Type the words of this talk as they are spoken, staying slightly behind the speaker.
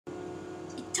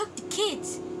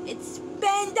kids, it's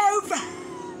bend over.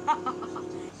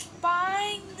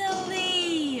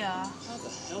 Finally. How the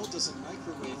hell does a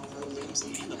microwave grow limbs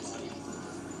and a body?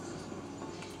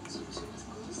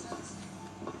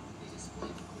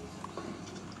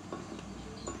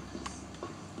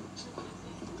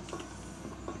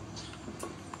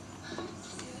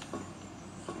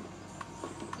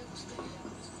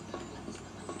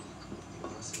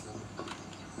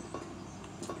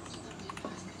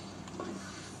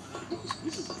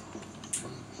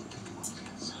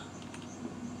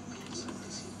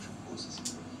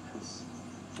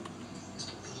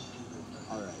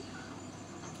 Alright.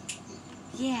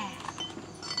 Yeah.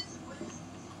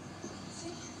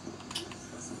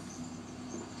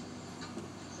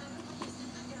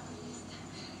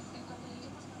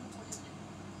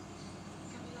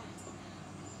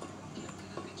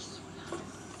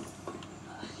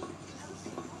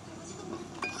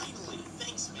 Finally,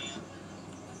 thanks, man.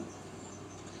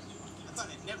 I thought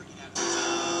I'd never get out of this.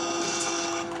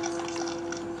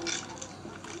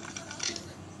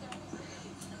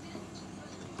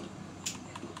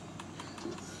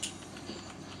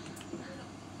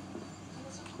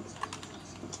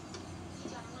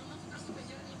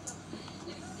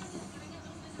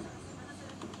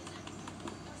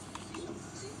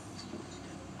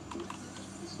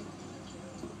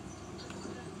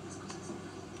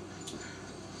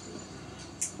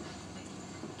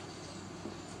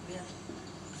 Yeah.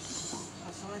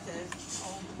 That's what I said.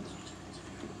 Oh.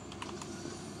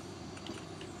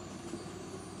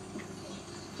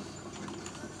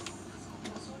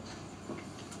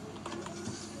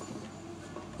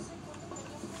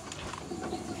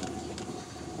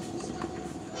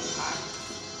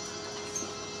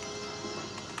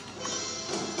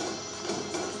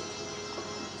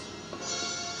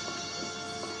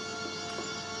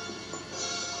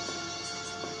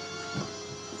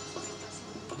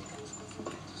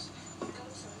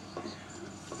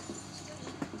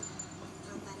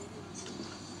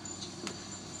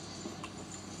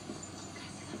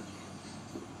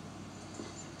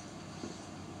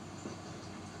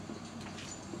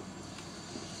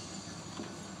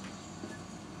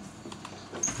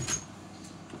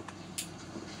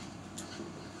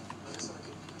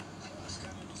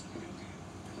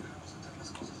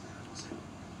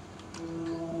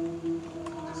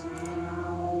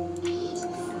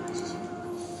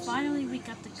 Finally, we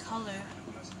got the color.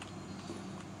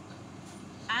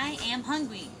 I am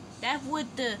hungry. That's what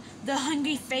the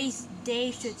hungry face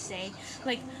Dave should say.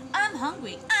 Like, I'm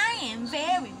hungry. I am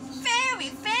very, very,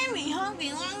 very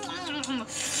hungry.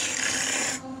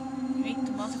 Make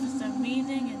the monster start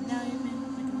breathing, and now you've been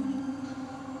like a Mooney.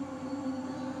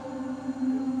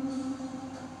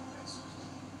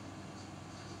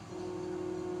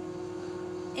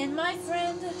 And my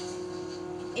friend,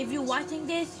 if you're watching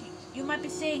this, you might be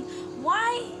saying,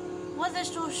 why was it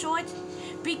so short?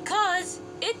 Because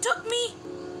it took me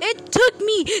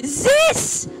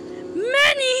this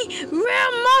many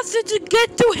rare monsters to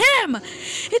get to him.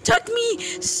 It took me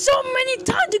so many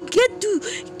times to get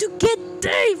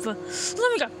Dave. Let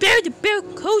me got Barry the Bear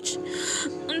Coach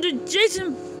under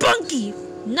Jason Bunky.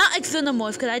 Not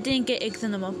Xenomorph, because I didn't get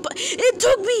Xenomorph, but it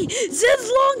took me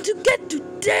this long to get to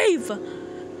Dave.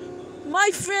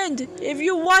 My friend, if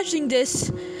you're watching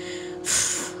this,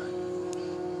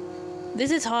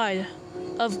 this is hard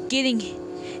of getting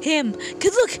him.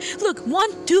 Cause look,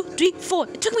 1, 2, 3, 4.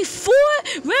 It took me 4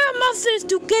 rare monsters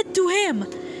to get to him.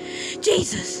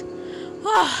 Jesus.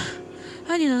 Oh,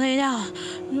 I need to lay down.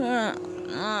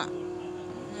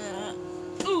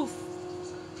 Oof.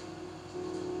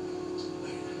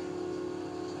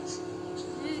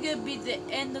 This is gonna be the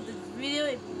end of the video.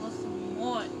 If you want some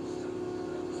more.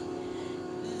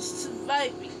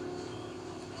 Surviving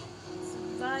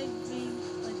by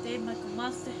Dave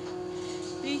MicroMONSTer.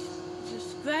 Please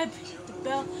subscribe, hit the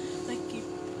bell,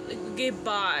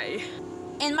 goodbye.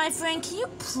 And my friend, can you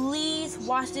please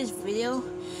watch this video?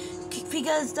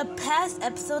 Because the past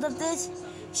episode of this,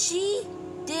 she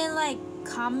didn't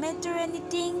comment or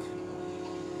anything.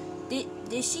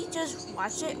 Did she just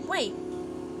watch it? Wait.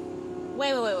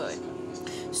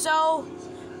 So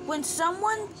when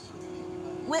someone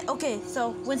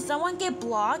get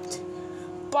blocked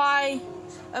by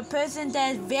a person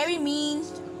that is very mean,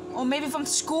 or maybe from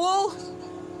school,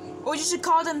 or you should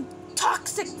call them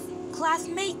toxic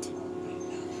classmate,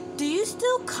 do you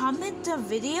still comment the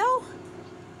video?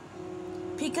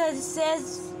 Because it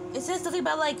says something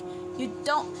about you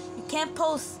can't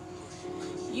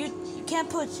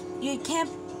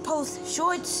post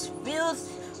shorts, reels,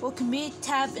 or community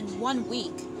tab in 1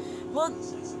 week. Well,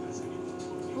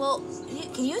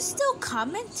 can you still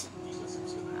comment?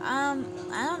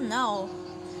 I don't know.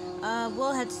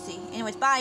 We'll have to see. Anyways, bye.